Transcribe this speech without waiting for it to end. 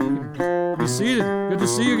Be seated. Good to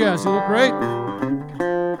see you guys. You look great.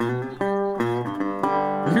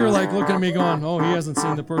 You're like looking at me going, oh, he hasn't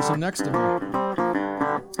seen the person next to me.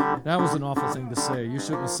 That was an awful thing to say. You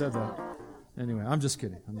shouldn't have said that. Anyway, I'm just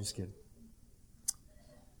kidding.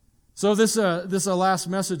 So this is our last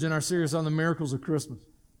message in our series on the miracles of Christmas.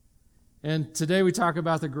 And today we talk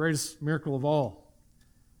about the greatest miracle of all.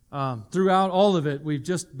 Throughout all of it, we've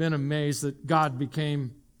just been amazed that God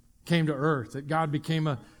came to earth, that God became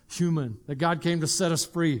a human, that God came to set us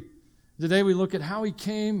free. Today we look at how He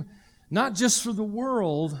came not just for the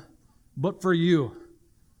world, but for you.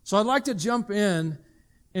 So I'd like to jump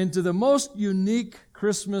into the most unique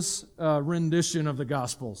Christmas rendition of the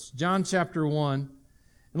Gospels, John chapter 1.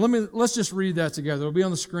 And let's just read that together. It'll be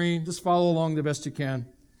on the screen. Just follow along the best you can.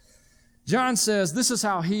 John says, this is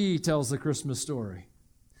how he tells the Christmas story.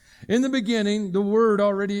 In the beginning, the Word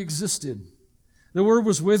already existed. The Word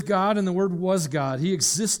was with God, and the Word was God. He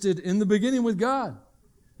existed in the beginning with God.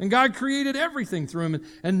 And God created everything through Him,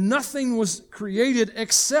 and nothing was created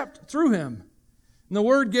except through Him. And the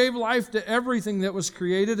Word gave life to everything that was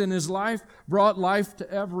created, and His life brought life to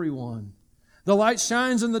everyone. The light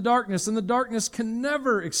shines in the darkness, and the darkness can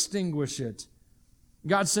never extinguish it.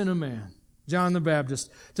 God sent a man, John the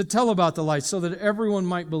Baptist, to tell about the light so that everyone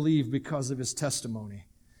might believe because of his testimony.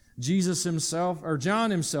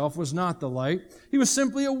 John himself was not the light. He was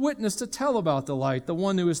simply a witness to tell about the light. The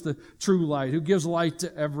one who is the true light, who gives light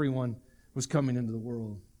to everyone, was coming into the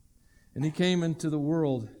world. And He came into the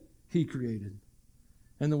world He created.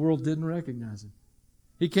 And the world didn't recognize Him.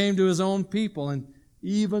 He came to His own people, and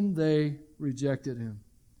even they rejected Him.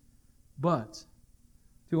 But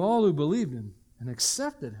to all who believed Him and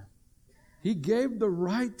accepted Him, He gave the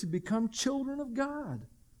right to become children of God.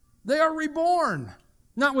 They are reborn.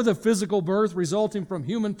 Not with a physical birth resulting from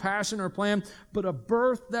human passion or plan, but a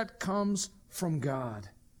birth that comes from God.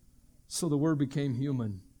 So the Word became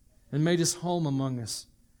human and made His home among us.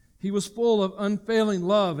 He was full of unfailing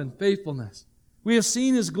love and faithfulness. We have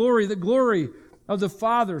seen His glory, the glory of the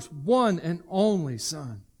Father's one and only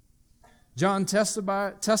Son. John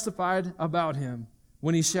testified about Him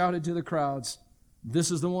when he shouted to the crowds,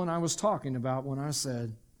 "This is the one I was talking about when I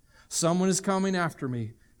said, 'Someone is coming after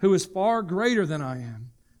me, who is far greater than I am,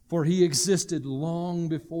 for He existed long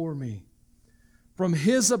before me.' From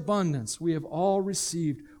His abundance we have all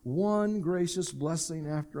received one gracious blessing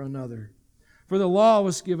after another. For the law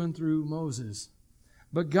was given through Moses,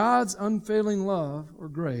 but God's unfailing love or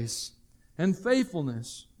grace and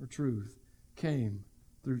faithfulness or truth came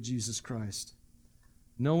through Jesus Christ.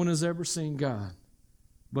 No one has ever seen God,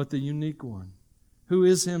 but the unique one, who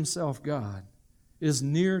is Himself God, is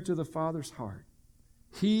near to the Father's heart.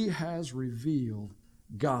 He has revealed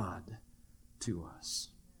God to us."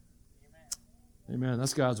 Amen.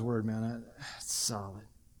 That's God's Word, man. That's solid.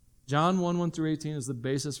 John 1 through 18 is the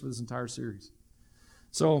basis for this entire series.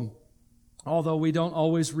 So, although we don't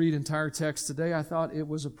always read entire texts today, I thought it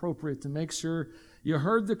was appropriate to make sure you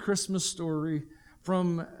heard the Christmas story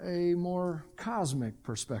from a more cosmic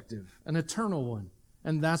perspective, an eternal one.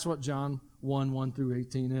 And that's what John 1 through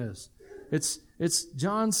 18 is. It's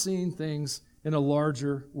John seeing things in a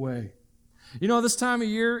larger way. You know, this time of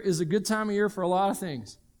year is a good time of year for a lot of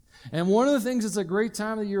things. And one of the things it's a great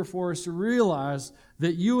time of the year for is to realize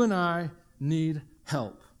that you and I need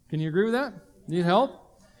help. Can you agree with that? Need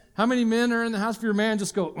help? How many men are in the house? If you're a man,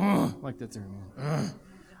 just go, ugh, like that there. Ugh.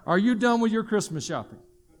 Are you done with your Christmas shopping?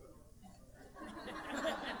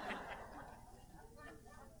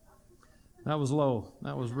 That was low.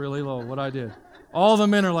 That was really low, what I did. All the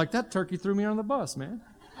men are like, that turkey threw me on the bus, man.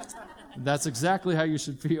 That's exactly how you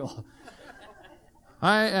should feel.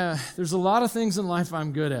 There's a lot of things in life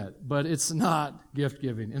I'm good at, but it's not gift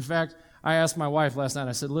giving. In fact, I asked my wife last night,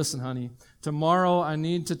 I said, "Listen, honey, tomorrow I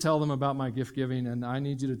need to tell them about my gift giving, and I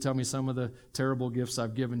need you to tell me some of the terrible gifts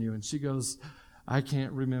I've given you." And she goes, "I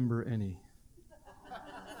can't remember any."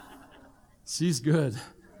 She's good.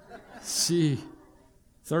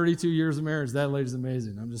 32 years of marriage, that lady's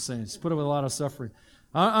amazing. I'm just saying. She's put up with a lot of suffering.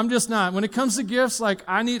 I'm just not. When it comes to gifts, like,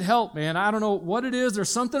 I need help, man. I don't know what it is. There's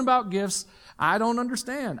something about gifts I don't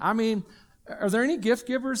understand. I mean, are there any gift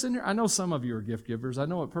givers in here? I know some of you are gift givers. I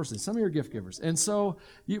know it personally. Some of you are gift givers. And so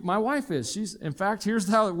my wife is. In fact, here's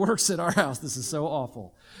how it works at our house. This is so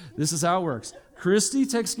awful. This is how it works. Christy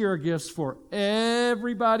takes care of gifts for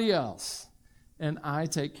everybody else, and I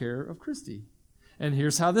take care of Christy. And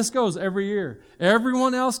here's how this goes every year.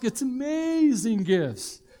 Everyone else gets amazing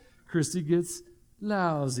gifts. Christy gets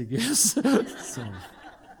lousy gifts. So,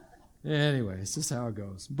 anyway, it's just how it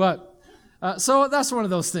goes. But So that's one of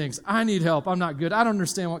those things. I need help. I'm not good. I don't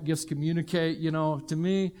understand what gifts communicate. To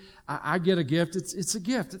me, I get a gift. It's a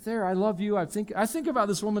gift. It's there. I love you. I think about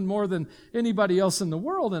this woman more than anybody else in the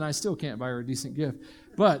world, and I still can't buy her a decent gift.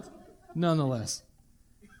 But nonetheless,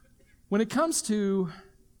 when it comes to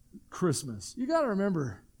Christmas, you got to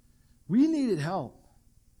remember, we needed help.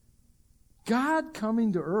 God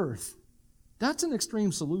coming to earth, that's an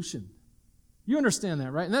extreme solution. You understand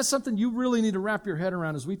that, right? And that's something you really need to wrap your head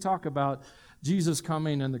around as we talk about Jesus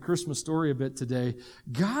coming and the Christmas story a bit today.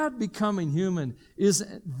 God becoming human is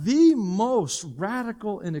the most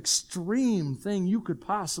radical and extreme thing you could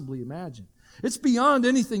possibly imagine. It's beyond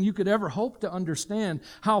anything you could ever hope to understand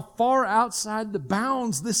how far outside the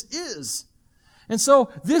bounds this is. And so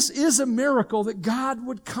this is a miracle that God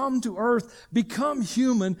would come to earth, become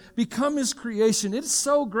human, become His creation. It's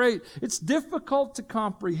so great. It's difficult to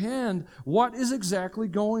comprehend what is exactly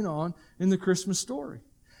going on in the Christmas story.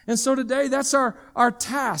 And so today, that's our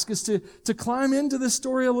task, is to climb into this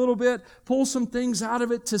story a little bit, pull some things out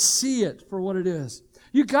of it to see it for what it is.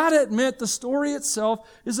 You got to admit, the story itself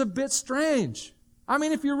is a bit strange. I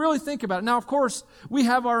mean, if you really think about it. Now, of course, we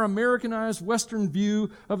have our Americanized Western view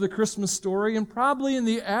of the Christmas story, and probably in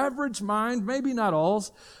the average mind, maybe not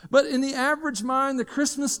all's, but in the average mind, the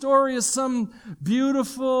Christmas story is some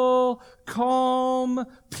beautiful, calm,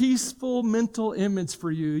 peaceful mental image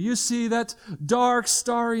for you. You see that dark,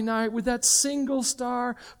 starry night with that single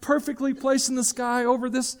star perfectly placed in the sky over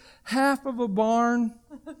this half of a barn.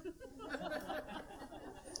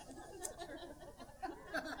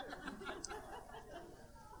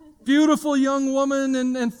 Beautiful young woman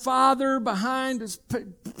and father behind,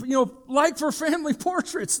 like for family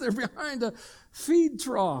portraits, they're behind a feed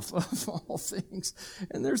trough of all things.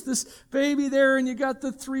 And there's this baby there, and you got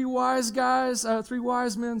the three wise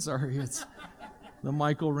men. Sorry, it's the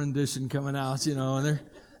Michael rendition coming out, and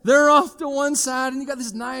they're off to one side, and you got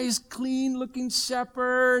this nice, clean-looking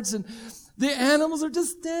shepherds, and the animals are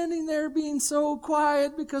just standing there being so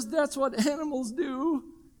quiet because that's what animals do.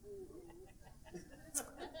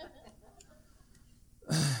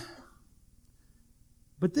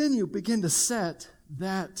 But then you begin to set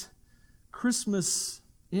that Christmas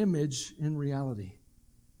image in reality.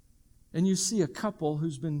 And you see a couple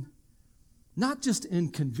who's been not just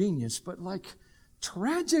inconvenienced, but like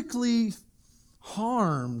tragically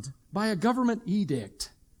harmed by a government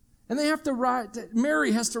edict. And they have to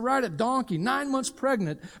Mary has to ride a donkey, 9 months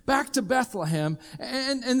pregnant, back to Bethlehem.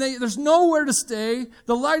 And there's nowhere to stay.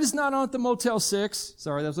 The light is not on at the Motel 6.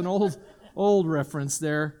 Sorry, that was an old reference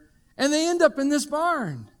there. And they end up in this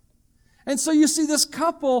barn. And so you see this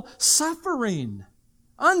couple suffering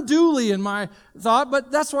unduly in my thought, but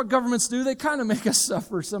that's what governments do. They kind of make us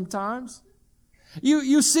suffer sometimes.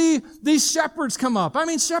 You see these shepherds come up. I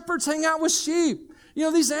mean, shepherds hang out with sheep.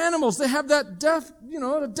 These animals, they have that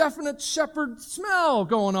a definite shepherd smell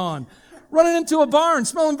going on. Running into a barn,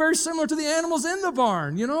 smelling very similar to the animals in the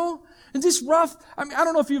barn, And just rough. I mean, I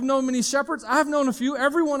don't know if you've known many shepherds. I've known a few.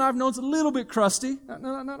 Everyone I've known is a little bit crusty.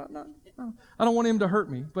 No. I don't want him to hurt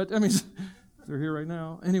me, but I mean, they're here right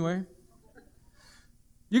now. Anyway,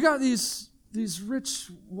 you got these rich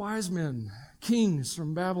wise men, kings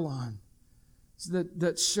from Babylon,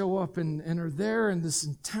 that show up and are there in this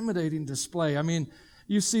intimidating display. I mean,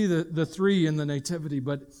 you see the three in the Nativity,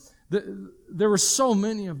 but there were so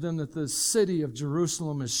many of them that the city of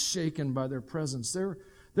Jerusalem is shaken by their presence. There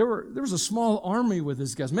was a small army with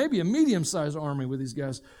these guys, maybe a medium-sized army with these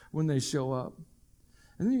guys when they show up.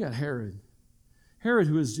 And then you got Herod. Herod,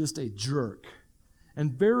 who is just a jerk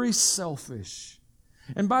and very selfish.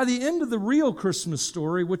 And by the end of the real Christmas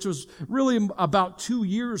story, which was really about 2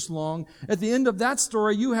 years long, at the end of that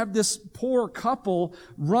story, you have this poor couple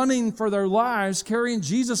running for their lives, carrying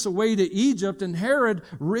Jesus away to Egypt, and Herod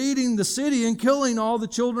raiding the city and killing all the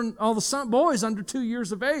children, all the boys under 2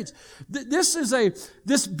 years of age.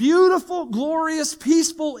 This beautiful, glorious,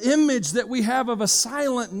 peaceful image that we have of a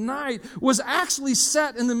silent night was actually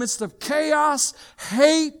set in the midst of chaos,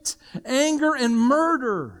 hate, anger, and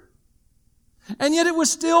murder. And yet it was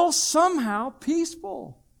still somehow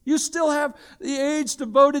peaceful. You still have the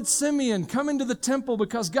age-devoted Simeon coming to the temple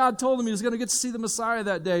because God told him he was going to get to see the Messiah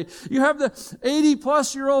that day. You have the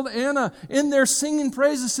 80-plus-year-old Anna in there singing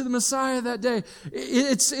praises to the Messiah that day.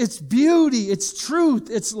 It's beauty, it's truth,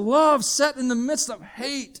 it's love set in the midst of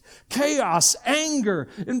hate, chaos, anger,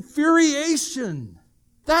 infuriation.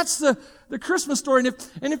 That's the Christmas story.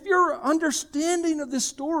 And if your understanding of this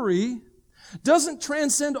story doesn't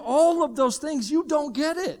transcend all of those things, you don't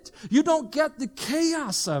get it. You don't get the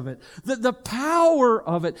chaos of it, the power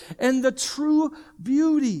of it, and the true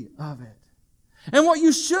beauty of it. And what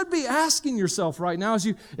you should be asking yourself right now as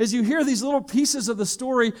you hear these little pieces of the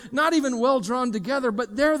story, not even well drawn together,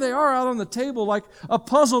 but there they are out on the table like a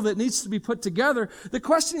puzzle that needs to be put together. The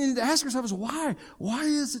question you need to ask yourself is why? Why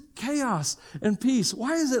is it chaos and peace?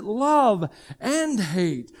 Why is it love and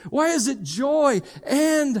hate? Why is it joy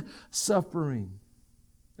and suffering?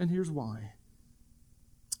 And here's why.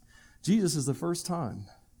 Jesus is the first time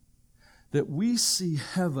that we see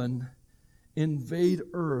heaven invade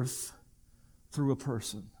earth through a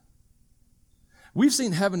person. We've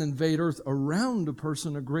seen heaven invade earth around a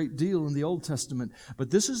person a great deal in the Old Testament, but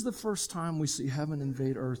this is the first time we see heaven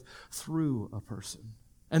invade earth through a person.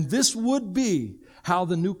 And this would be how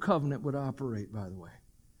the new covenant would operate, by the way.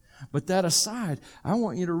 But that aside, I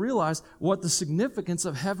want you to realize what the significance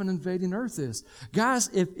of heaven invading earth is. Guys,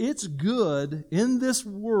 if it's good in this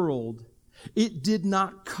world, it did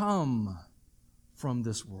not come from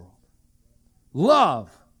this world.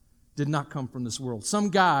 Love did not come from this world. Some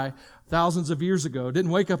guy thousands of years ago didn't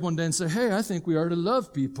wake up one day and say, hey, I think we are to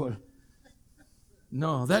love people.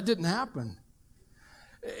 No, that didn't happen.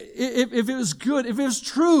 If it was good, if it was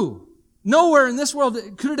true, nowhere in this world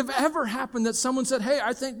could it have ever happened that someone said, hey,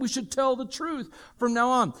 I think we should tell the truth from now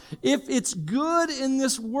on. If it's good in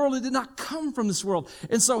this world, it did not come from this world.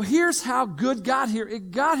 And so here's how good got here.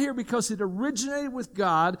 It got here because it originated with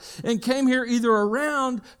God and came here either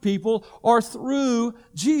around people or through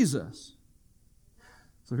Jesus.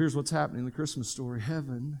 So here's what's happening in the Christmas story.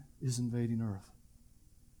 Heaven is invading earth.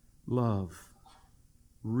 Love.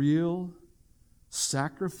 Real,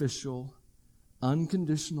 sacrificial,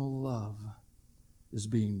 unconditional love is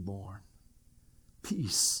being born.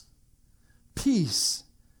 Peace. Peace.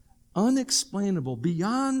 Unexplainable,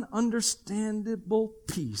 beyond understandable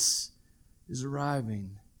peace is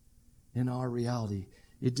arriving in our reality.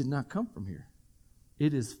 It did not come from here.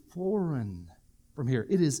 It is foreign from here.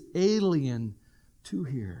 It is alien to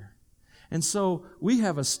here. And so we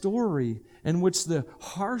have a story in which the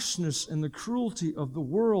harshness and the cruelty of the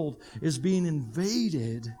world is being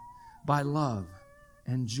invaded by love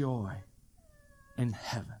and joy and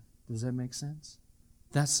heaven. Does that make sense?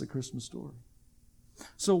 That's the Christmas story.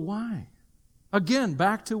 So why? Again,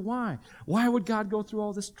 back to why. Why would God go through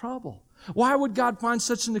all this trouble? Why would God find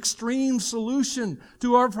such an extreme solution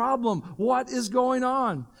to our problem? What is going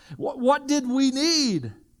on? What did we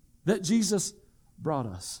need that Jesus brought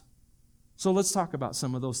us? So let's talk about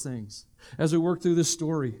some of those things as we work through this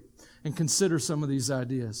story and consider some of these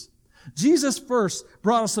ideas. Jesus first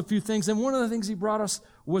brought us a few things, and one of the things He brought us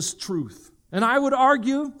was truth. And I would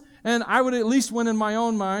argue, and I would at least win in my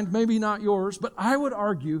own mind, maybe not yours, but I would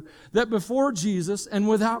argue that before Jesus and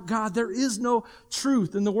without God, there is no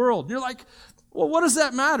truth in the world. And you're like, well, what does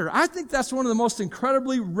that matter? I think that's one of the most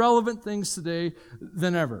incredibly relevant things today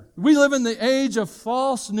than ever. We live in the age of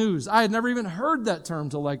false news. I had never even heard that term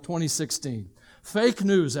till like 2016. Fake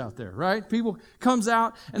news out there, right? People comes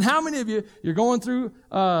out, and how many of you, you're going through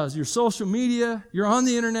your social media, you're on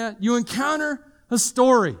the internet, you encounter a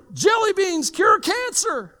story. Jelly beans cure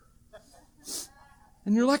cancer.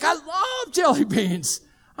 And you're like, I love jelly beans.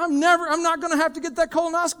 I'm not going to have to get that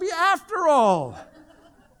colonoscopy after all.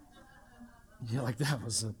 You're like, that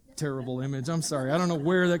was a terrible image. I'm sorry. I don't know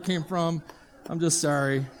where that came from. I'm just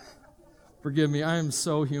sorry. Forgive me. I am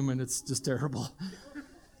so human. It's just terrible.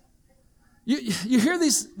 You hear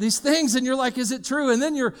these things and you're like, is it true? And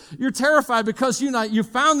then you're terrified because you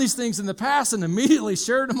found these things in the past and immediately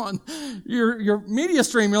shared them on your media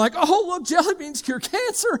stream. You're like, oh, look, jelly beans cure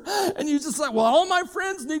cancer. And you just like, well, all my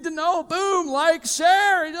friends need to know. Boom, like,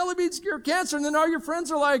 share. Jelly beans cure cancer. And then all your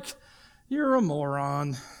friends are like, you're a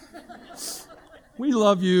moron. We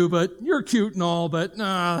love you, but you're cute and all, but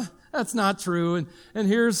nah, that's not true. And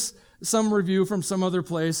here's some review from some other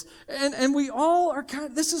place. And we all are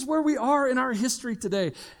this is where we are in our history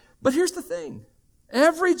today. But here's the thing.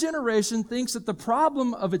 Every generation thinks that the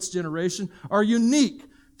problem of its generation are unique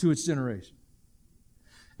to its generation.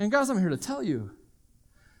 And guys, I'm here to tell you,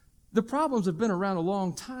 the problems have been around a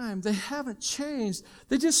long time. They haven't changed.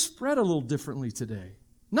 They just spread a little differently today.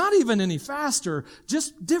 Not even any faster,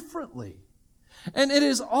 just differently. And it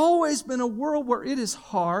has always been a world where it is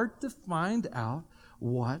hard to find out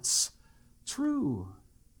what's true.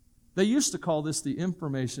 They used to call this the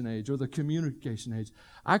information age or the communication age.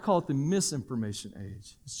 I call it the misinformation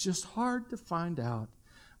age. It's just hard to find out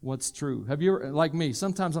what's true. Have you ever, like me,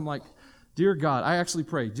 sometimes I'm like, dear God, I actually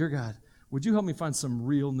pray, dear God, would you help me find some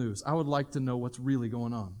real news? I would like to know what's really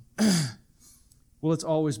going on. Well, it's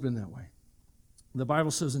always been that way. The Bible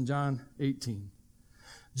says in John 18,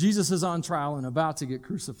 Jesus is on trial and about to get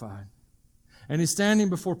crucified. And he's standing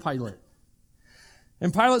before Pilate.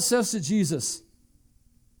 And Pilate says to Jesus,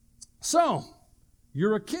 so,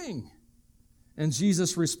 you're a king. And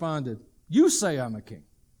Jesus responded, you say I'm a king.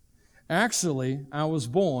 Actually, I was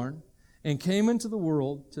born and came into the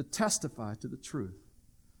world to testify to the truth.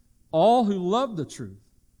 All who love the truth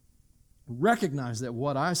recognize that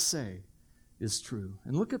what I say is true.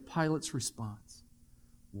 And look at Pilate's response.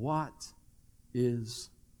 What is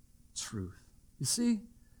truth? You see,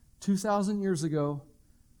 2,000 years ago,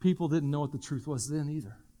 people didn't know what the truth was then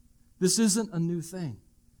either. This isn't a new thing.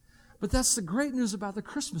 But that's the great news about the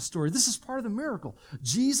Christmas story. This is part of the miracle.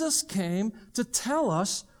 Jesus came to tell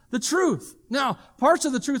us the truth. Now, parts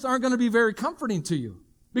of the truth aren't going to be very comforting to you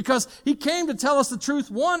because He came to tell us the truth,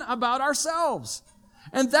 one, about ourselves.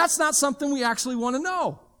 And that's not something we actually want to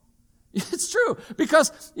know. It's true.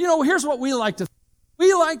 Because, here's what we like to think.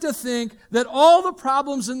 We like to think that all the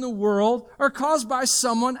problems in the world are caused by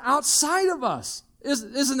someone outside of us.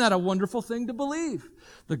 Isn't that a wonderful thing to believe?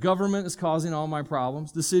 The government is causing all my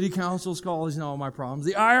problems. The city council is causing all my problems.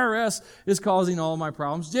 The IRS is causing all my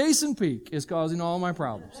problems. Jason Peak is causing all my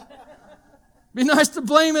problems. Be nice to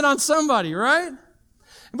blame it on somebody, right?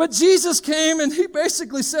 But Jesus came and He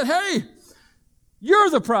basically said, hey, you're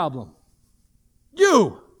the problem.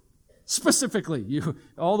 You. Specifically, you.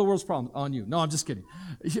 All the world's problems on you. No, I'm just kidding.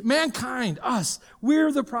 Mankind, us,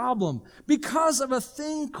 we're the problem because of a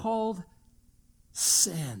thing called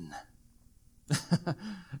sin.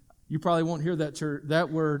 You probably won't hear that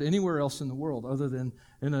word anywhere else in the world other than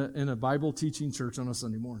in a Bible teaching church on a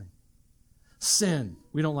Sunday morning. Sin.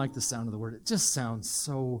 We don't like the sound of the word. It just sounds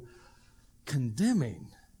so condemning.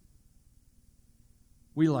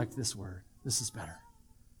 We like this word. This is better.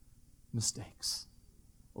 Mistakes.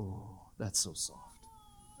 Oh, that's so soft.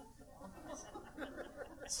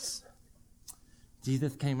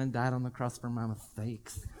 Jesus came and died on the cross for my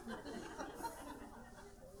mistakes.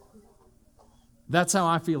 That's how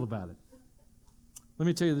I feel about it. Let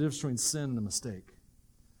me tell you the difference between sin and a mistake.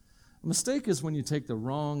 A mistake is when you take the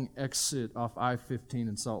wrong exit off I-15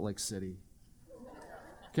 in Salt Lake City.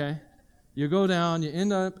 Okay? You go down, you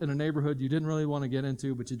end up in a neighborhood you didn't really want to get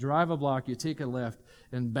into, but you drive a block, you take a left,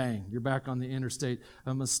 and bang, you're back on the interstate.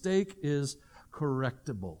 A mistake is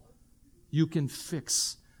correctable. You can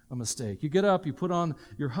fix a mistake. You get up, you put on,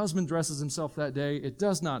 your husband dresses himself that day, it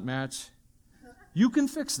does not match. You can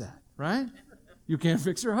fix that, right? You can't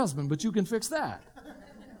fix your husband, but you can fix that,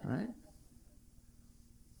 right?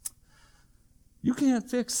 You can't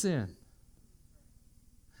fix sin.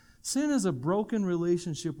 Sin is a broken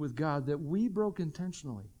relationship with God that we broke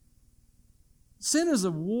intentionally. Sin is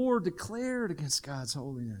a war declared against God's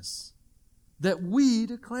holiness that we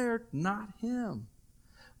declared, not Him.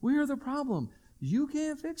 We are the problem. You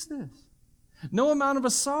can't fix this. No amount of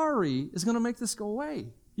a sorry is going to make this go away.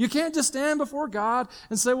 You can't just stand before God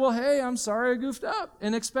and say, well, hey, I'm sorry I goofed up,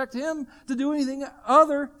 and expect Him to do anything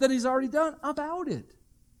other than He's already done about it.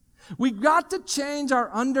 We've got to change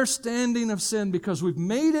our understanding of sin because we've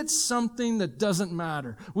made it something that doesn't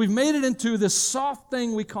matter. We've made it into this soft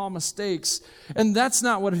thing we call mistakes, and that's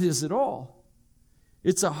not what it is at all.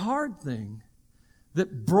 It's a hard thing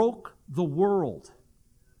that broke the world.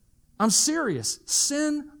 I'm serious.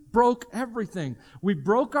 Sin broke everything. We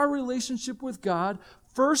broke our relationship with God.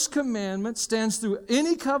 First commandment stands through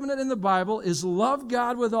any covenant in the Bible is love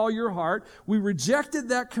God with all your heart. We rejected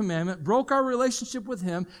that commandment, broke our relationship with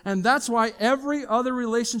Him, and that's why every other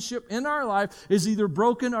relationship in our life is either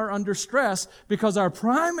broken or under stress because our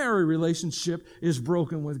primary relationship is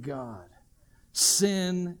broken with God.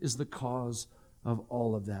 Sin is the cause of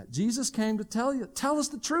all of that. Jesus came to tell us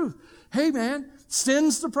the truth. Hey man,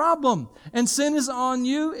 sin's the problem. And sin is on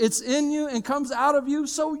you, it's in you, and comes out of you,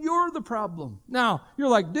 so you're the problem. Now, you're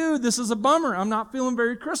like, dude, this is a bummer. I'm not feeling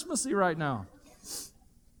very Christmassy right now.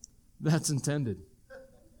 That's intended.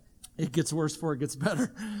 It gets worse before it gets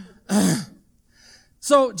better.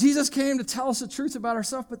 So Jesus came to tell us the truth about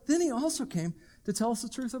ourselves, but then He also came to tell us the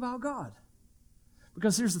truth about God.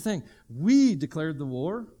 Because here's the thing, we declared the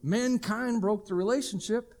war, mankind broke the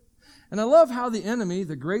relationship, and I love how the enemy,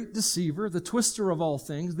 the great deceiver, the twister of all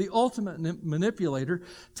things, the ultimate manipulator,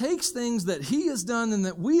 takes things that he has done and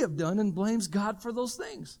that we have done and blames God for those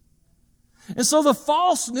things. And so the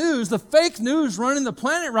false news, the fake news running the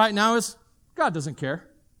planet right now is, God doesn't care.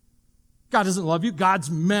 God doesn't love you. God's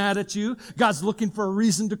mad at you. God's looking for a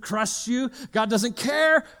reason to crush you. God doesn't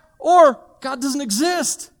care, or God doesn't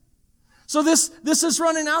exist. So this is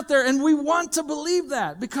running out there, and we want to believe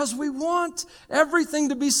that because we want everything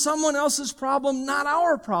to be someone else's problem, not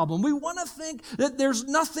our problem. We want to think that there's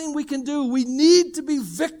nothing we can do. We need to be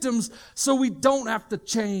victims so we don't have to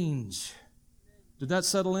change. Did that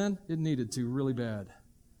settle in? It needed to really bad.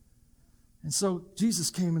 And so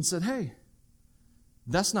Jesus came and said, hey,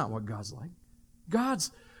 that's not what God's like.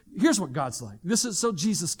 Here's what God's like. So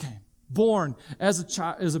Jesus came, born as a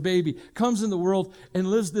child, as a baby, comes in the world and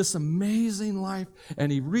lives this amazing life,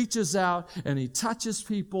 and he reaches out and he touches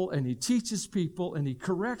people and he teaches people and he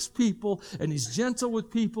corrects people and he's gentle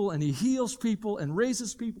with people and he heals people and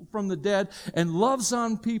raises people from the dead and loves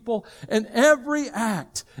on people. And every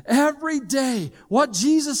act, every day, what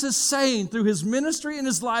Jesus is saying through his ministry and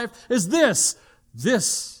his life is this.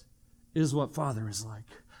 This is what Father is like.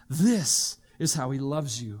 This is how he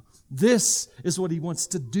loves you. This is what he wants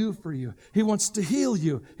to do for you. He wants to heal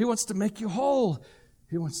you. He wants to make you whole.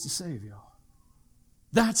 He wants to save you.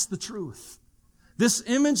 That's the truth. This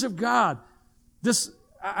image of God,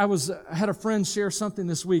 I had a friend share something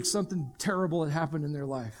this week, something terrible had happened in their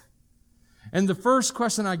life. And the first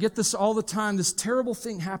question, I get this all the time, this terrible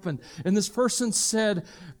thing happened. And this person said,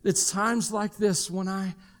 it's times like this when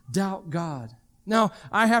I doubt God. Now,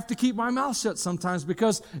 I have to keep my mouth shut sometimes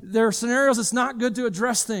because there are scenarios it's not good to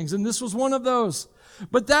address things, and this was one of those.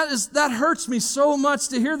 But that hurts me so much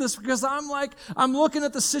to hear this because I'm looking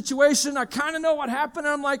at the situation, I kind of know what happened,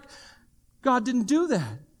 and I'm like, God didn't do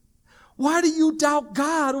that. Why do you doubt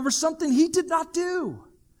God over something he did not do?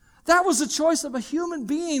 That was a choice of a human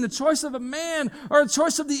being, a choice of a man, or a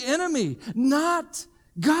choice of the enemy, not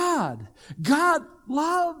God. God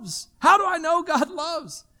loves. How do I know God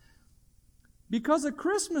loves? Because of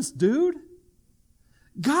Christmas, dude.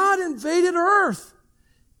 God invaded earth.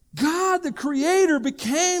 God, the creator,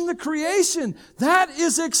 became the creation. That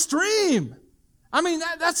is extreme. I mean,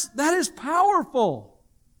 that is powerful.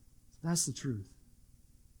 That's the truth.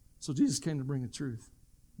 So Jesus came to bring the truth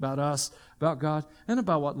about us, about God, and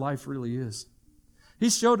about what life really is. He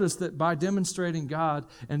showed us that by demonstrating God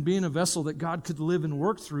and being a vessel that God could live and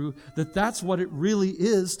work through, that's what it really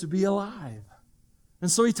is to be alive. And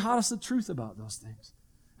so he taught us the truth about those things.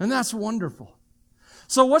 And that's wonderful.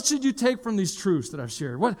 So what should you take from these truths that I've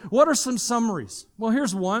shared? What are some summaries? Well,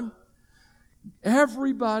 here's one.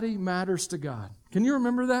 Everybody matters to God. Can you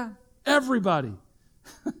remember that? Everybody.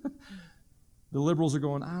 The liberals are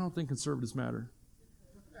going, I don't think conservatives matter.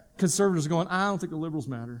 Conservatives are going, I don't think the liberals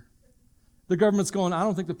matter. The government's going, I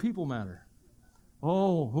don't think the people matter.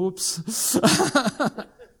 Oh, oops.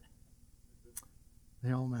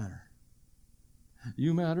 They all matter.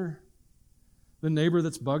 You matter. The neighbor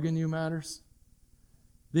that's bugging you matters.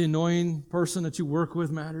 The annoying person that you work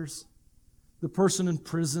with matters. The person in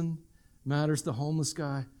prison matters. The homeless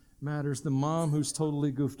guy matters. The mom who's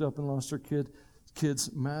totally goofed up and lost her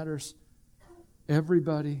kids matters.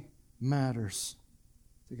 Everybody matters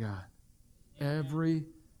to God.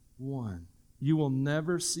 Everyone. You will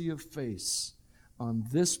never see a face on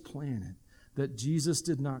this planet that Jesus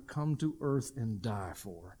did not come to earth and die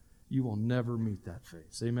for. You will never meet that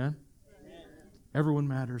face. Amen? Amen? Everyone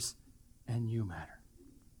matters, and you matter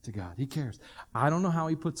to God. He cares. I don't know how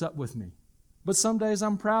he puts up with me, but some days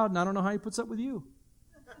I'm proud, and I don't know how he puts up with you.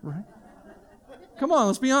 Right? Come on,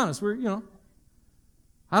 let's be honest. I don't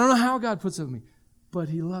know how God puts up with me, but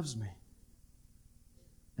he loves me,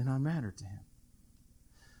 and I matter to him.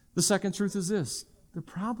 The second truth is this. The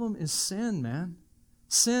problem is sin, man.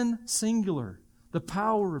 Sin, singular. The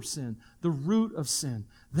power of sin. The root of sin.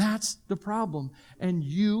 That's the problem. And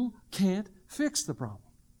you can't fix the problem.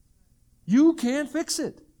 You can't fix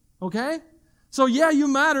it. Okay? So yeah, you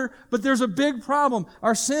matter, but there's a big problem.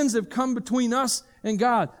 Our sins have come between us and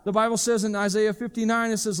God. The Bible says in Isaiah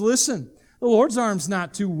 59, it says, listen, the Lord's arm's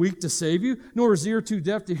not too weak to save you, nor his ear too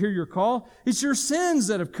deaf to hear your call. It's your sins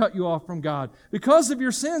that have cut you off from God. Because of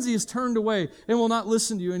your sins, he has turned away and will not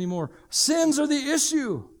listen to you anymore. Sins are the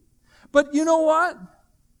issue. But you know what?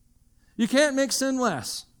 You can't make sin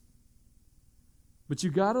less. But you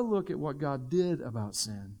got to look at what God did about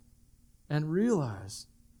sin and realize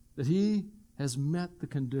that he has met the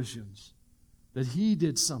conditions, that he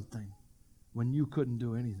did something when you couldn't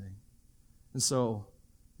do anything. And so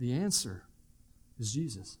the answer is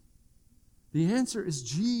Jesus. The answer is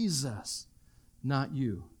Jesus, not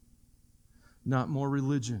you. Not more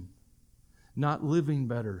religion. Not living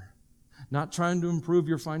better. Not trying to improve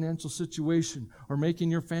your financial situation or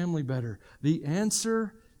making your family better. The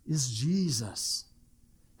answer is Jesus.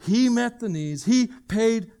 He met the needs. He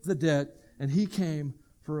paid the debt. And he came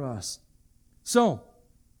for us. So,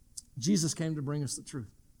 Jesus came to bring us the truth.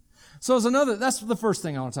 So that's the first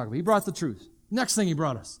thing I want to talk about. He brought the truth. Next thing he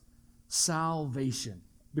brought us, salvation.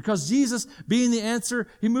 Because Jesus, being the answer,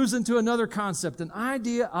 he moves into another concept, an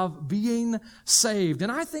idea of being saved.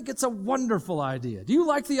 And I think it's a wonderful idea. Do you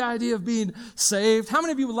like the idea of being saved? How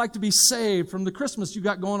many of you would like to be saved from the Christmas you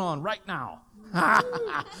got going on right now?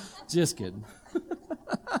 Just kidding.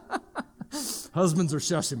 Husbands are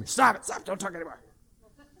shushing me. Stop it. Stop. Don't talk anymore.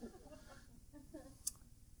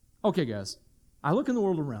 Okay, guys, I look in the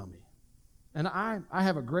world around me, and I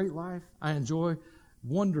have a great life. I enjoy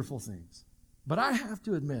wonderful things. But I have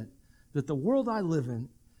to admit that the world I live in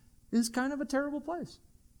is kind of a terrible place.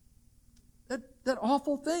 That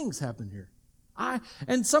awful things happen here.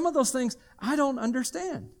 And some of those things I don't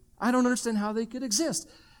understand. I don't understand how they could exist.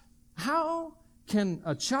 How can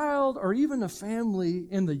a child or even a family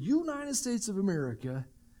in the United States of America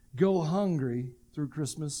go hungry through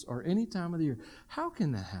Christmas or any time of the year? How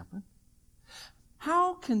can that happen?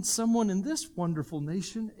 How can someone in this wonderful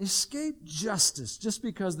nation escape justice just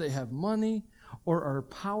because they have money or are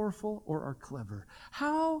powerful or are clever?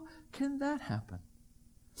 How can that happen?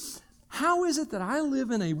 How is it that I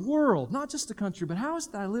live in a world, not just a country, but how is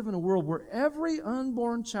it that I live in a world where every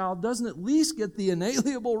unborn child doesn't at least get the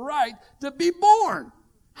inalienable right to be born?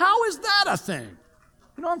 How is that a thing?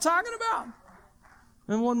 You know what I'm talking about?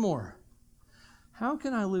 And one more. How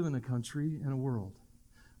can I live in a country and a world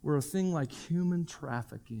where a thing like human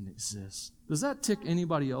trafficking exists? Does that tick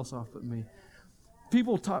anybody else off but me?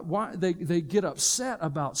 People talk, why they get upset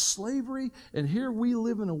about slavery, and here we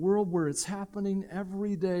live in a world where it's happening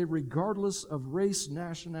every day, regardless of race,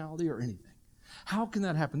 nationality, or anything. How can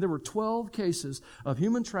that happen? There were 12 cases of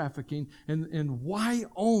human trafficking in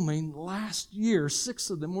Wyoming last year. 6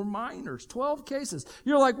 of them were minors. 12 cases.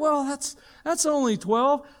 You're like, well, that's only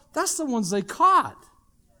 12. That's the ones they caught.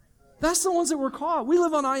 That's the ones that were caught. We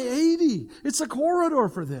live on I-80. It's a corridor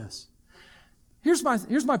for this. Here's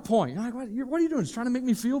my point. You're like, what are you doing? Just trying to make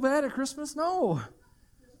me feel bad at Christmas? No.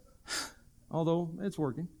 Although it's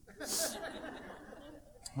working.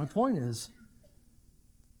 My point is,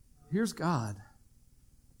 here's God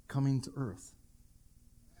coming to earth.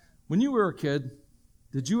 When you were a kid,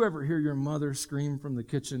 did you ever hear your mother scream from the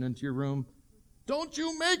kitchen into your room, "Don't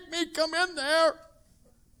you make me come in there"?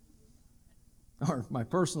 Or my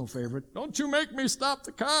personal favorite, "Don't you make me stop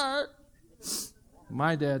the car."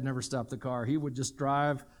 My dad never stopped the car. He would just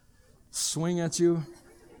drive, swing at you,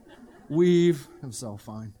 weave. It was all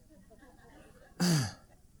fine.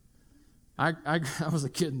 I was a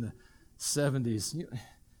kid in the 70s.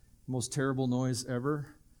 Most terrible noise ever,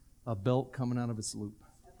 a belt coming out of its loop.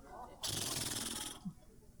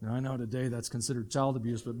 Now, I know today that's considered child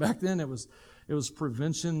abuse, but back then it was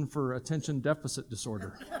prevention for attention deficit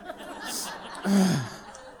disorder.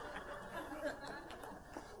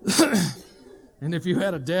 And if you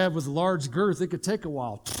had a dad with a large girth, it could take a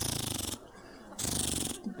while.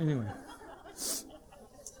 Anyway.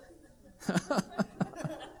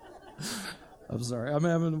 I'm sorry. I'm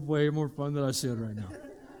having way more fun than I should right now.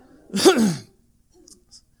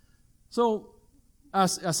 So I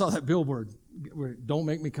saw that billboard, where, "Don't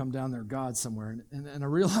make me come down there, God," somewhere. And I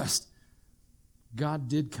realized God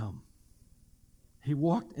did come. He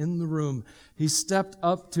walked in the room. He stepped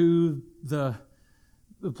up to the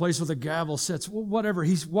place where the gavel sits, whatever.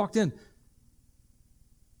 He walked in.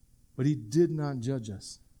 But he did not judge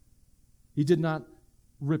us. He did not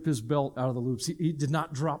rip his belt out of the loops. He did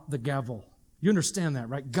not drop the gavel. You understand that,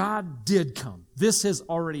 right? God did come. This has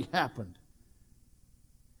already happened.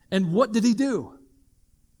 And what did he do?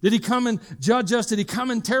 Did he come and judge us? Did he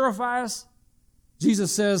come and terrify us?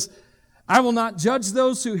 Jesus says, "I will not judge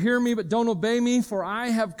those who hear me but don't obey me, for I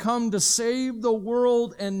have come to save the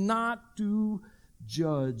world and not to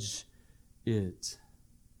judge it."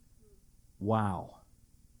 Wow.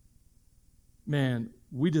 Man,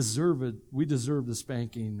 we deserve it. We deserve the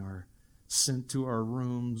spanking or sent to our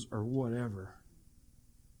rooms or whatever.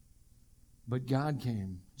 But God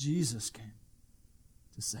came. Jesus came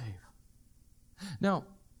to save. Now,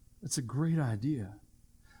 it's a great idea.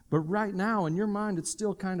 But right now, in your mind, it's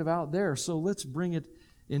still kind of out there. So let's bring it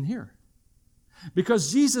in here.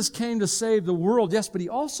 Because Jesus came to save the world, yes, but he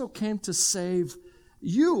also came to save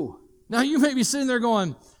you. Now, you may be sitting there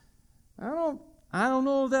going, I don't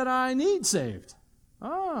know that I need saved.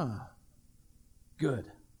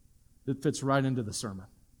 Good. It fits right into the sermon.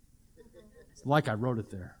 It's like I wrote it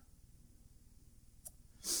there.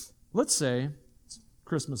 Let's say,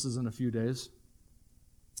 Christmas is in a few days.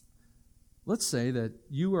 Let's say that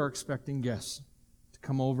you are expecting guests to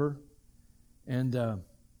come over and,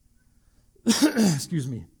 excuse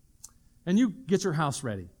me, and you get your house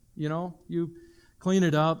ready. You know, you clean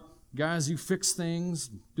it up. Guys, you fix things,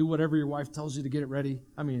 do whatever your wife tells you to get it ready.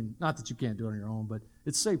 I mean, not that you can't do it on your own, but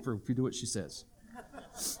it's safer if you do what she says.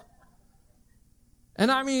 And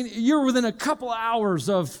I mean, you're within a couple hours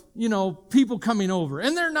of, people coming over.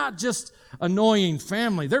 And they're not just annoying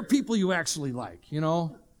family. They're people you actually like,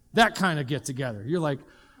 that kind of get together. You're like,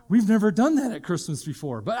 we've never done that at Christmas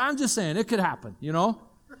before. But I'm just saying, it could happen,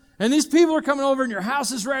 And And these people are coming over and your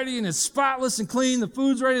house is ready and it's spotless and clean. The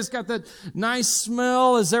food's ready. It's got that nice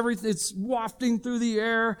smell as everything, it's wafting through the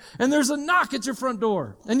air. And there's a knock at your front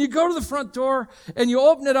door. And you go to the front door and you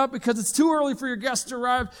open it up because it's too early for your guests to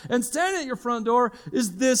arrive. And standing at your front door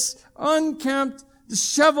is this unkempt,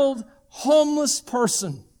 disheveled, homeless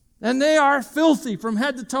person. And they are filthy from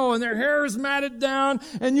head to toe and their hair is matted down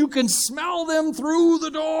and you can smell them through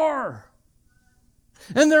the door.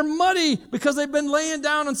 And they're muddy because they've been laying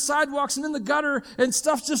down on sidewalks and in the gutter and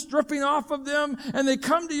stuff's just dripping off of them. And they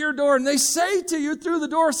come to your door and they say to you through the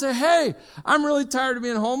door, say, hey, I'm really tired of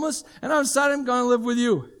being homeless and I've decided I'm going to live with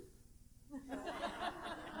you.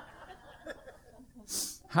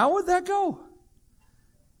 How would that go?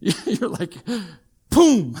 You're like,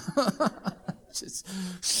 boom.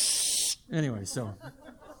 Anyway, so.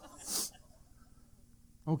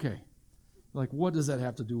 Okay. Like, what does that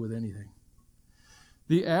have to do with anything?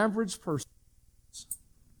 The average person,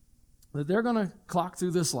 that they're going to clock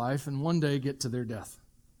through this life and one day get to their death.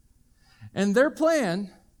 And their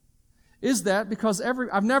plan is that because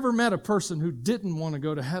I've never met a person who didn't want to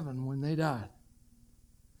go to heaven when they died.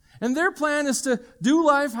 And their plan is to do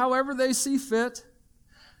life however they see fit,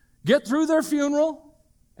 get through their funeral,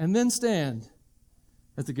 and then stand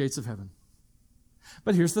at the gates of heaven.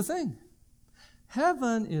 But here's the thing.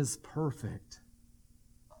 Heaven is perfect.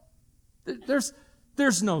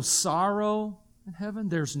 There's no sorrow in heaven.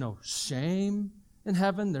 There's no shame in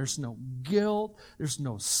heaven. There's no guilt. There's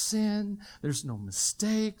no sin. There's no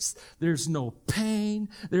mistakes. There's no pain.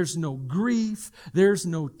 There's no grief. There's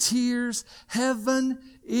no tears. Heaven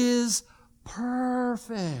is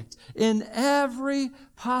perfect in every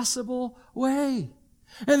possible way.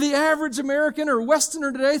 And the average American or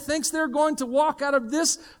Westerner today thinks they're going to walk out of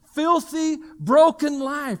this filthy, broken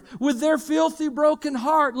life with their filthy, broken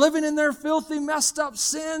heart, living in their filthy, messed up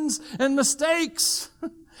sins and mistakes,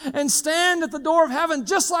 and stand at the door of heaven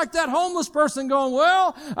just like that homeless person going,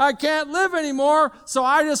 well, I can't live anymore, so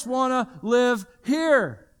I just want to live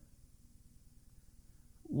here.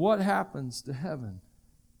 What happens to heaven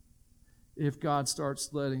if God starts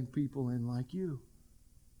letting people in like you?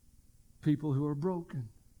 People who are broken,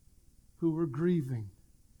 who are grieving,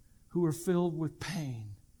 who are filled with pain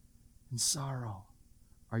and sorrow.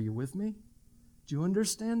 Are you with me? Do you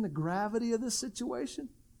understand the gravity of this situation?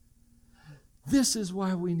 This is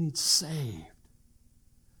why we need saved.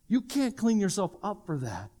 You can't clean yourself up for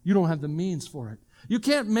that. You don't have the means for it. You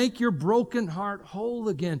can't make your broken heart whole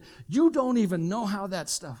again. You don't even know how that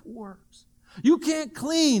stuff works. You can't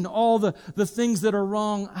clean all the things that are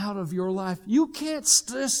wrong out of your life. You can't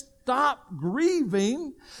stop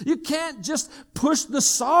grieving. You can't just push the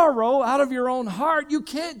sorrow out of your own heart. You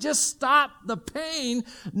can't just stop the pain.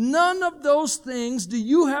 None of those things do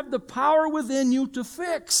you have the power within you to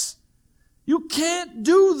fix. You can't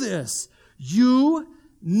do this. You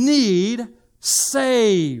need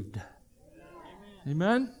saved.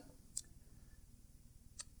 Amen?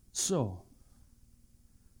 So,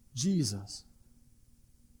 Jesus,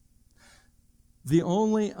 the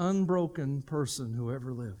only unbroken person who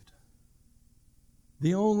ever lived,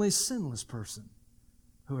 the only sinless person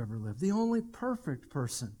who ever lived, the only perfect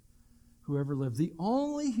person who ever lived, the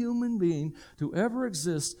only human being to ever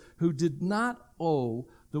exist who did not owe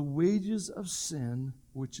the wages of sin,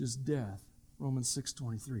 which is death. Romans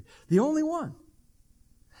 6:23. The only one.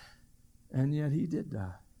 And yet he did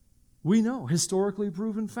die. We know, historically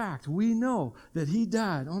proven fact, we know that he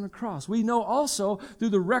died on a cross. We know also through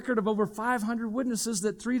the record of over 500 witnesses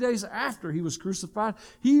that 3 days after he was crucified,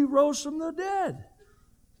 he rose from the dead.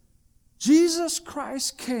 Jesus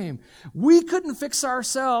Christ came. We couldn't fix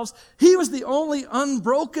ourselves. He was the only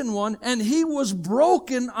unbroken one, and he was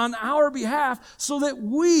broken on our behalf so that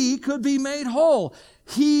we could be made whole.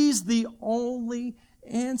 He's the only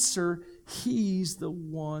answer. He's the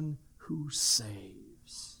one who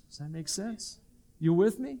saves. Does that make sense? You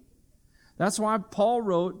with me? That's why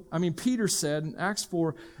Peter said in Acts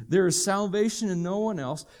 4, there is salvation in no one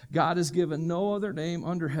else. God has given no other name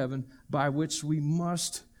under heaven by which we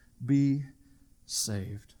must be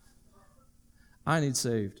saved. I need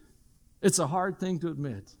saved. It's a hard thing to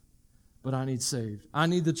admit, but I need saved. I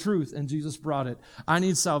need the truth, and Jesus brought it. I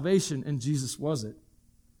need salvation, and Jesus was it.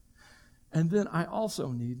 And then I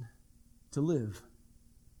also need to live.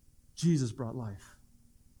 Jesus brought life.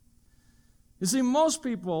 You see, most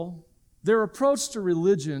people, their approach to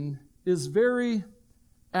religion is very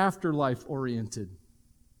afterlife oriented,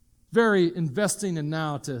 very investing in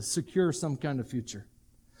now to secure some kind of future.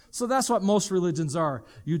 So that's what most religions are.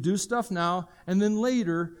 You do stuff now, and then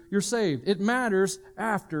later you're saved. It matters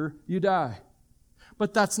after you die.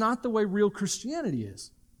 But that's not the way real Christianity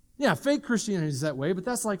is. Yeah, fake Christianity is that way, but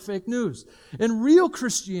that's like fake news. In real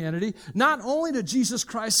Christianity, not only did Jesus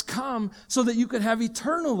Christ come so that you could have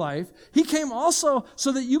eternal life, He came also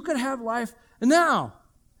so that you could have life now.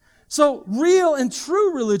 So real and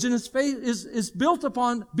true religion is built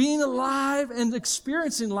upon being alive and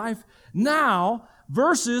experiencing life now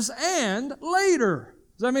versus and later.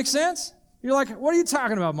 Does that make sense? You're like, what are you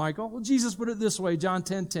talking about, Michael? Well, Jesus put it this way, John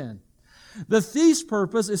 10:10. The thief's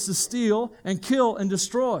purpose is to steal and kill and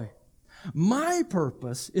destroy. My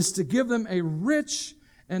purpose is to give them a rich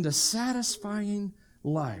and a satisfying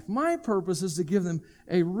life. My purpose is to give them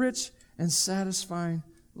a rich and satisfying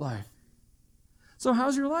life. So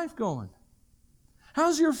how's your life going?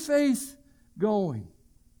 How's your faith going?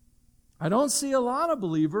 I don't see a lot of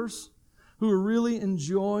believers who are really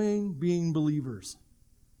enjoying being believers.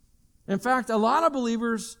 In fact, a lot of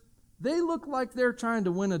believers, they look like they're trying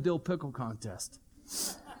to win a dill pickle contest.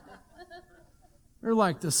 They're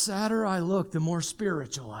like, the sadder I look, the more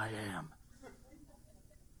spiritual I am.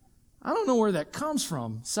 I don't know where that comes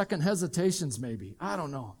from. Second hesitations, maybe. I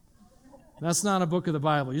don't know. That's not a book of the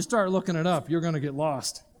Bible. You start looking it up, you're going to get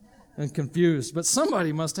lost and confused. But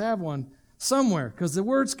somebody must have one somewhere, because the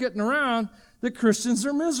word's getting around that Christians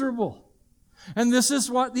are miserable. And this is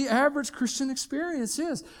what the average Christian experience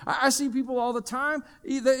is. I see people all the time,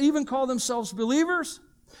 they even call themselves believers,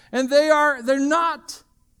 and they're not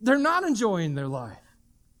enjoying their life.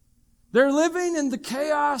 They're living in the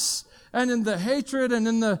chaos and in the hatred and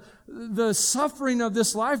in the suffering of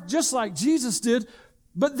this life, just like Jesus did,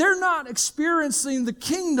 but they're not experiencing the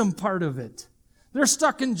kingdom part of it. They're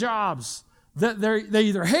stuck in jobs that they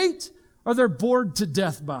either hate or they're bored to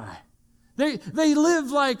death by. They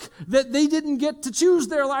live like that they didn't get to choose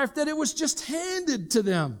their life, that it was just handed to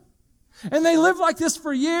them. And they live like this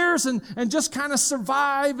for years and just kind of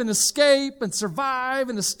survive and escape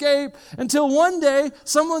until one day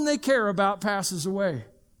someone they care about passes away.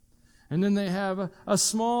 And then they have a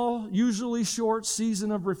small, usually short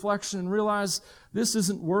season of reflection and realize this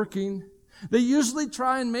isn't working. They usually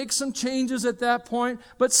try and make some changes at that point,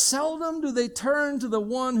 but seldom do they turn to the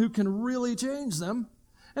one who can really change them.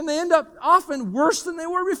 And they end up often worse than they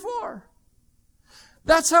were before.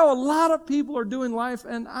 That's how a lot of people are doing life,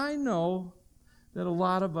 and I know that a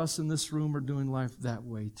lot of us in this room are doing life that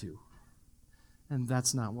way too. And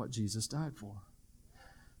that's not what Jesus died for.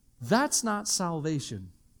 That's not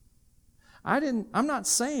salvation. I'm not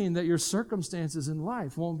saying that your circumstances in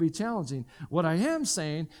life won't be challenging. What I am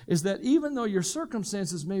saying is that even though your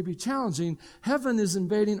circumstances may be challenging, heaven is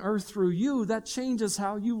invading earth through you. That changes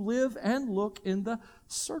how you live and look in the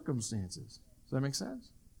circumstances. Does that make sense?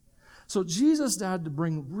 So Jesus died to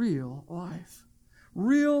bring real life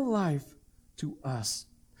to us.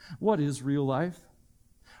 What is real life?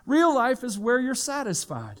 Real life is where you're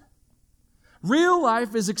satisfied. Real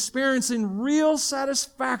life is experiencing real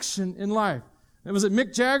satisfaction in life. And was it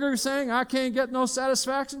Mick Jagger saying, I can't get no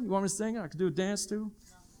satisfaction? You want me to sing it? I can do a dance too.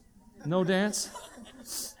 No dance?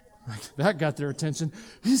 That got their attention.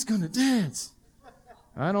 He's going to dance.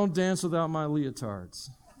 I don't dance without my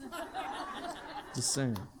leotards. Just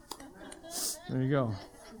saying. There you go.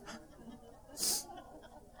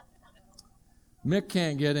 Mick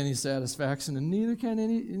can't get any satisfaction, and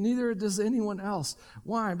neither does anyone else.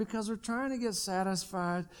 Why? Because we're trying to get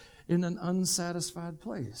satisfied in an unsatisfied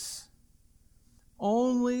place.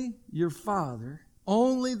 Only your Father,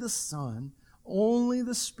 only the Son, only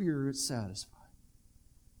the Spirit satisfy.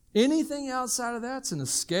 Anything outside of that's an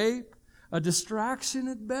escape, a distraction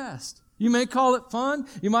at best. You may call it fun,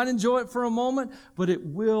 you might enjoy it for a moment, but it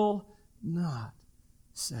will not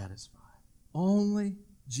satisfy. Only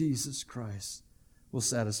Jesus Christ will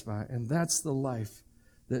satisfy. And that's the life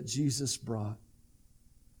that Jesus brought.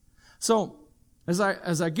 So, as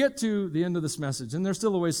I get to the end of this message, and there's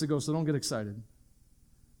still a ways to go, so don't get excited.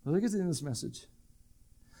 But I get to the end of this message.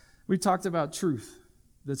 We talked about truth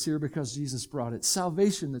that's here because Jesus brought it.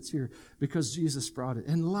 Salvation that's here because Jesus brought it.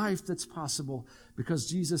 And life that's possible because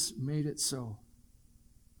Jesus made it so.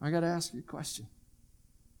 I got to ask you a question.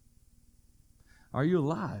 Are you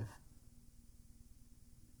alive?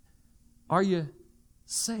 Are you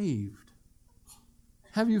saved?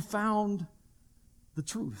 Have you found the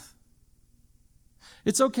truth?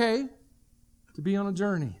 It's okay to be on a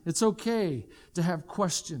journey. It's okay to have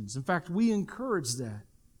questions. In fact, we encourage that.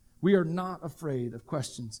 We are not afraid of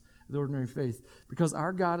questions of the ordinary faith because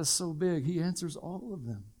our God is so big, He answers all of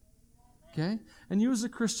them. Okay? And you as a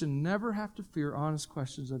Christian never have to fear honest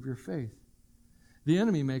questions of your faith. The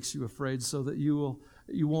enemy makes you afraid so that you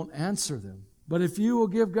won't answer them. But if you will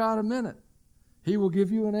give God a minute, He will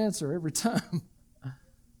give you an answer every time.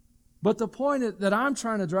 But the point that I'm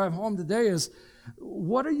trying to drive home today is,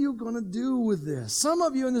 what are you going to do with this? Some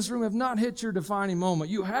of you in this room have not hit your defining moment.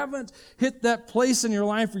 You haven't hit that place in your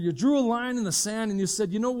life where you drew a line in the sand and you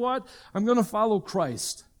said, you know what? I'm going to follow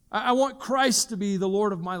Christ. I want Christ to be the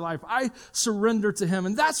Lord of my life. I surrender to Him.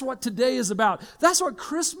 And that's what today is about. That's what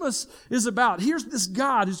Christmas is about. Here's this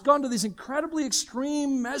God who's gone to these incredibly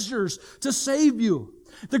extreme measures to save you.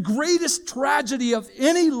 The greatest tragedy of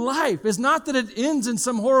any life is not that it ends in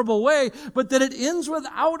some horrible way, but that it ends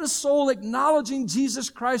without a soul acknowledging Jesus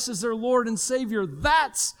Christ as their Lord and Savior.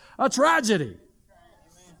 That's a tragedy.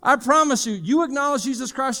 I promise you, you acknowledge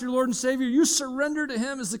Jesus Christ, your Lord and Savior, you surrender to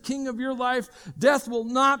Him as the King of your life, death will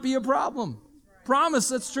not be a problem. Promise,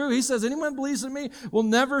 that's true. He says, anyone believes in me will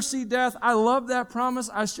never see death. I love that promise.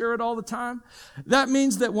 I share it all the time. That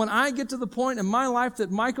means that when I get to the point in my life that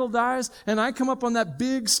Michael dies and I come up on that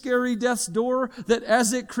big, scary death's door, that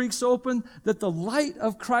as it creaks open, that the light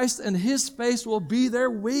of Christ and His face will be there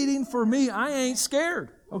waiting for me. I ain't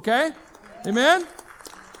scared. Okay? Amen?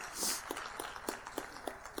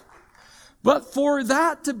 But for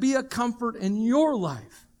that to be a comfort in your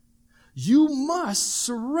life, you must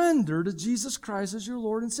surrender to Jesus Christ as your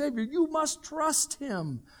Lord and Savior. You must trust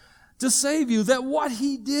Him to save you, that what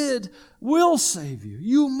He did will save you.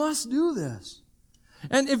 You must do this.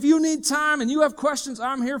 And if you need time and you have questions,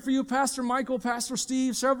 I'm here for you. Pastor Michael, Pastor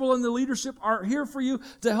Steve, several in the leadership are here for you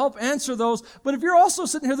to help answer those. But if you're also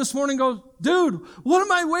sitting here this morning and go, dude, what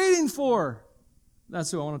am I waiting for? That's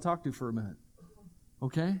who I want to talk to for a minute.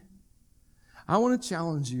 Okay? I want to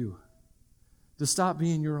challenge you to stop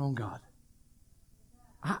being your own God.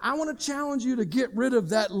 I want to challenge you to get rid of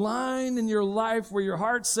that line in your life where your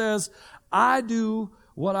heart says, I do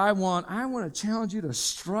what I want. I want to challenge you to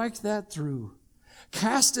strike that through.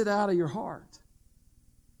 Cast it out of your heart.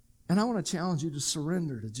 And I want to challenge you to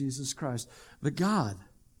surrender to Jesus Christ, the God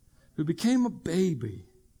who became a baby,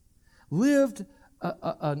 lived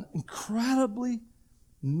an incredibly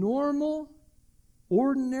normal,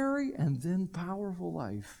 ordinary, and then powerful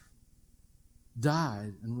life,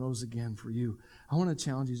 died and rose again for you. I want to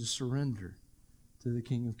challenge you to surrender to the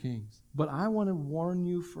King of Kings. But I want to warn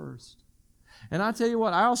you first. And I tell you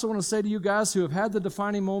what, I also want to say to you guys who have had the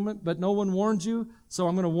defining moment, but no one warned you, so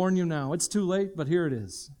I'm going to warn you now. It's too late, but here it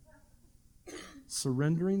is.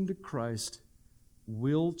 Surrendering to Christ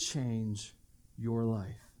will change your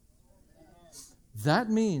life. That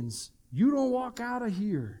means you don't walk out of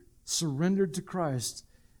here surrendered to Christ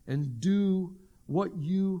and do what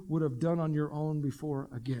you would have done on your own before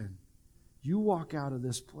again. You walk out of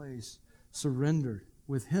this place surrendered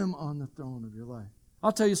with Him on the throne of your life.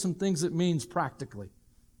 I'll tell you some things it means practically.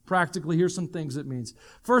 Practically, here's some things it means.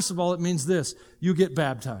 First of all, it means this. You get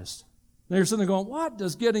baptized. Now you're sitting there going, what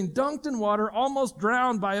does getting dunked in water, almost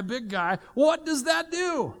drowned by a big guy, what does that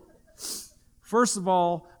do? First of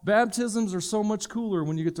all, baptisms are so much cooler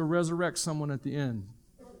when you get to resurrect someone at the end.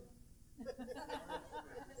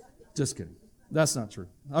 Just kidding. That's not true.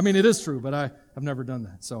 I mean, it is true, but I've never done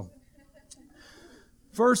that. So,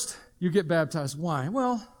 first, you get baptized. Why?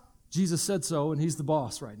 Well, Jesus said so, and He's the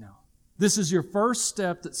boss right now. This is your first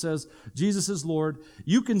step that says Jesus is Lord.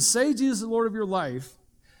 You can say Jesus is Lord of your life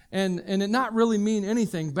and it not really mean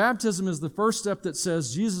anything. Baptism is the first step that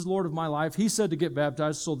says Jesus is Lord of my life. He said to get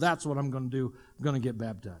baptized, so that's what I'm going to do. I'm going to get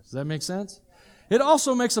baptized. Does that make sense? It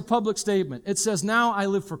also makes a public statement. It says, now I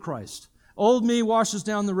live for Christ. Old me washes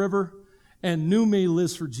down the river, and new me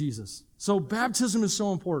lives for Jesus. So baptism is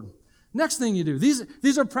so important. Next thing you do,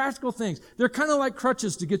 these are practical things. They're kind of like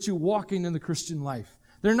crutches to get you walking in the Christian life.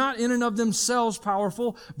 They're not in and of themselves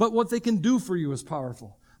powerful, but what they can do for you is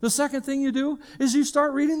powerful. The second thing you do is you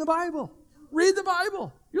start reading the Bible. Read the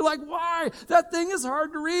Bible. You're like, why? That thing is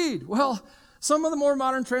hard to read. Well, some of the more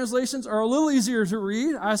modern translations are a little easier to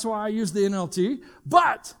read. That's why I use the NLT.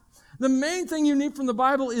 But the main thing you need from the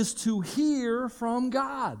Bible is to hear from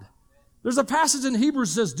God. There's a passage in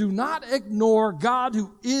Hebrews that says, do not ignore God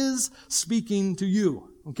who is speaking to you.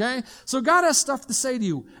 Okay? So God has stuff to say to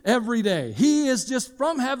you every day. He is just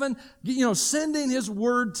from heaven, sending His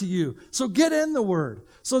word to you. So get in the word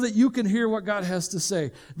so that you can hear what God has to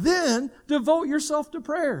say. Then devote yourself to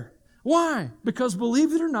prayer. Why? Because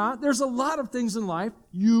believe it or not, there's a lot of things in life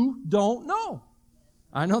you don't know.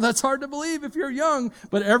 I know that's hard to believe if you're young,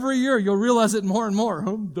 but every year you'll realize it more and more.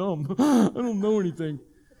 I'm dumb. I don't know anything.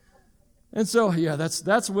 And so, yeah,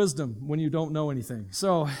 that's wisdom when you don't know anything.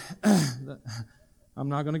 So, I'm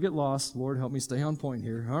not going to get lost. Lord, help me stay on point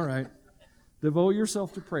here. All right. Devote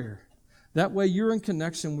yourself to prayer. That way you're in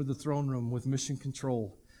connection with the throne room, with mission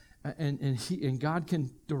control. And God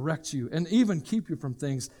can direct you and even keep you from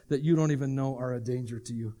things that you don't even know are a danger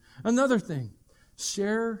to you. Another thing,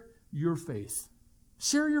 share your faith.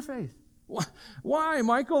 Share your faith. Why,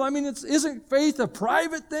 Michael? I mean, isn't faith a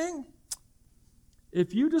private thing?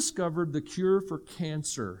 If you discovered the cure for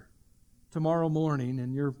cancer tomorrow morning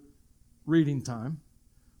in your reading time,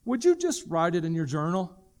 would you just write it in your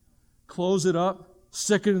journal, close it up,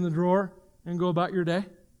 stick it in the drawer, and go about your day?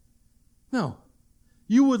 No.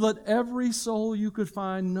 You would let every soul you could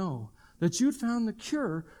find know that you'd found the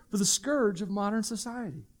cure for the scourge of modern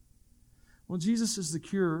society. Well, Jesus is the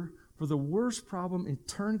cure for the worst problem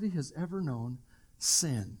eternity has ever known,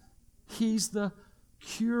 sin. He's the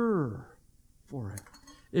cure for it.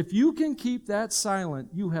 If you can keep that silent,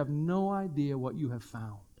 you have no idea what you have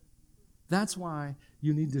found. That's why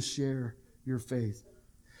you need to share your faith.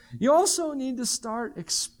 You also need to start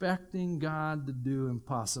expecting God to do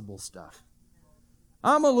impossible stuff.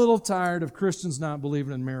 I'm a little tired of Christians not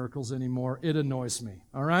believing in miracles anymore. It annoys me,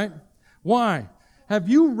 all right? Why? Have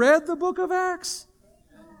you read the book of Acts?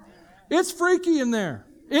 It's freaky in there.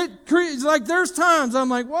 It's like there's times I'm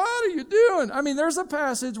like, what are you doing? I mean, there's a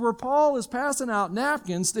passage where Paul is passing out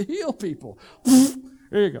napkins to heal people.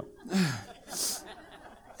 There you go.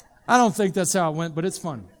 I don't think that's how it went, but it's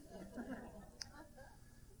funny.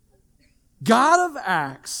 God of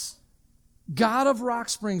Acts, God of Rock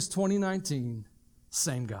Springs 2019,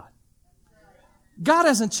 same God. God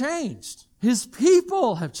hasn't changed. His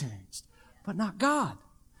people have changed, but not God.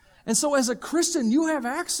 And so as a Christian, you have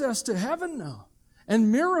access to heaven now,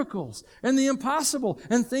 and miracles, and the impossible,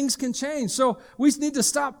 and things can change. So we need to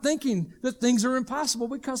stop thinking that things are impossible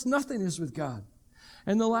because nothing is with God.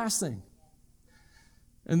 And the last thing,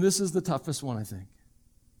 and this is the toughest one, I think.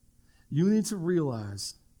 You need to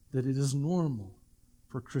realize that it is normal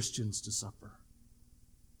for Christians to suffer.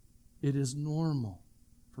 It is normal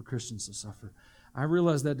for Christians to suffer. I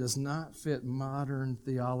realize that does not fit modern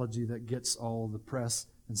theology that gets all the press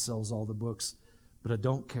and sells all the books, but I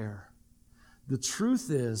don't care. The truth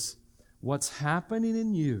is, what's happening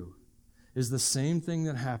in you is the same thing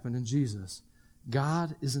that happened in Jesus.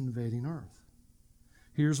 God is invading earth.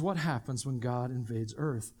 Here's what happens when God invades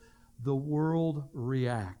earth. The world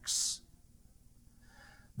reacts.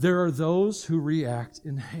 There are those who react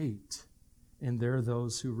in hate, and there are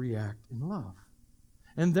those who react in love.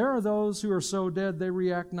 And there are those who are so dead they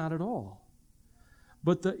react not at all.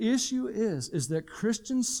 But the issue is that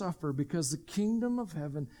Christians suffer because the kingdom of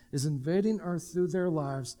heaven is invading earth through their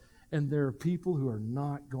lives, and there are people who are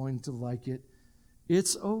not going to like it.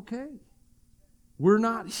 It's okay. We're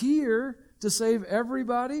not here to save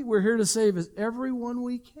everybody. We're here to save everyone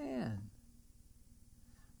we can.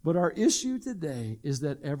 But our issue today is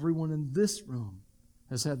that everyone in this room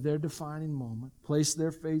has had their defining moment, placed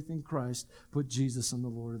their faith in Christ, put Jesus in the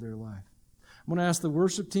Lord of their life. I'm going to ask the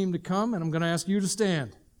worship team to come, and I'm going to ask you to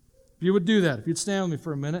stand. If you would do that, if you'd stand with me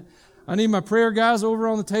for a minute. I need my prayer guys over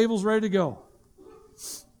on the tables ready to go.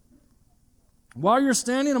 While you're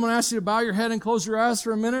standing, I'm going to ask you to bow your head and close your eyes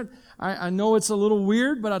for a minute. I know it's a little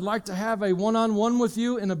weird, but I'd like to have a one-on-one with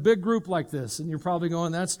you in a big group like this. And you're probably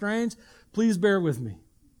going, that's strange. Please bear with me.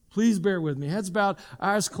 Please bear with me. Heads bowed,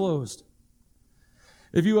 eyes closed.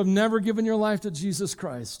 If you have never given your life to Jesus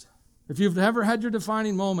Christ, if you've never had your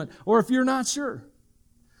defining moment, or if you're not sure,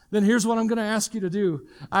 then here's what I'm going to ask you to do.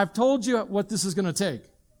 I've told you what this is going to take.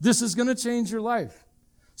 This is going to change your life.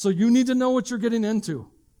 So you need to know what you're getting into.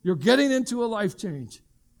 You're getting into a life change.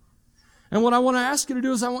 And what I want to ask you to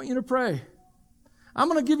do is I want you to pray. I'm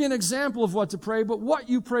going to give you an example of what to pray, but what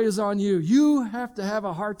you pray is on you. You have to have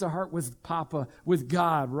a heart-to-heart with Papa, with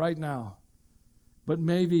God right now. But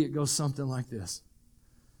maybe it goes something like this.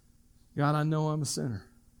 God, I know I'm a sinner.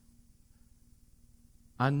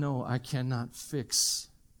 I know I cannot fix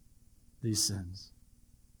these sins.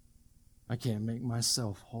 I can't make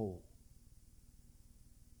myself whole.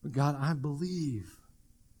 But God, I believe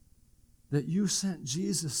that you sent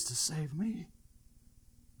Jesus to save me.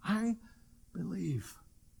 I believe.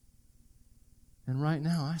 And right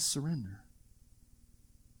now I surrender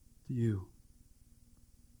to you.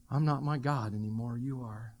 I'm not my God anymore. You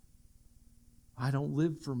are. I don't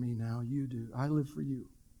live for me now. You do. I live for you.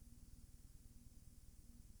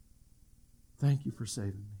 Thank you for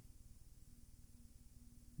saving me.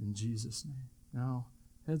 In Jesus' name. Now,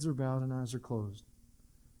 heads are bowed and eyes are closed.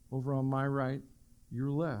 Over on my right, your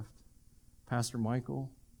left, Pastor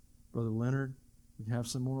Michael, Brother Leonard, we have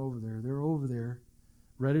some more over there. They're over there,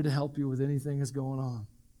 ready to help you with anything that's going on.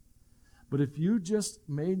 But if you just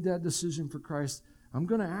made that decision for Christ, I'm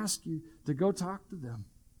going to ask you to go talk to them.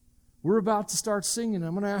 We're about to start singing.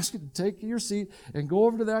 I'm going to ask you to take your seat and go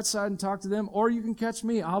over to that side and talk to them, or you can catch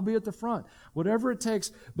me. I'll be at the front. Whatever it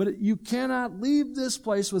takes. But you cannot leave this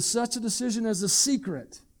place with such a decision as a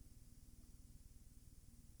secret.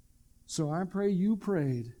 So I pray you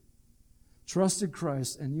prayed, trusted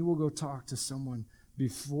Christ, and you will go talk to someone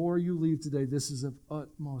before you leave today. This is of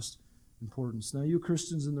utmost importance. Now, you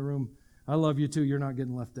Christians in the room, I love you too. You're not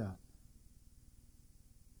getting left out.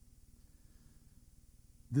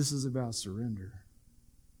 This is about surrender.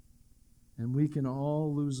 And we can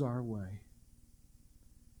all lose our way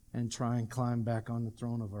and try and climb back on the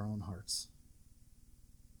throne of our own hearts.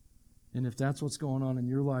 And if that's what's going on in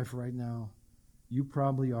your life right now, you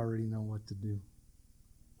probably already know what to do.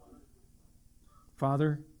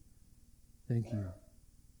 Father, thank you.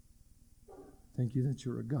 Thank you that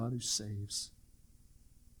you're a God who saves.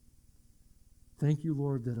 Thank you,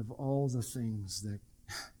 Lord, that of all the things that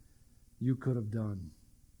you could have done,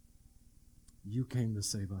 you came to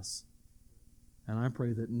save us. And I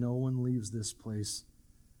pray that no one leaves this place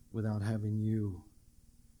without having you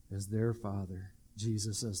as their Father,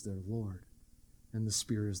 Jesus as their Lord, and the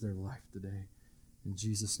Spirit as their life today. In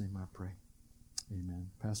Jesus' name I pray. Amen.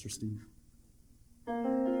 Pastor Steve.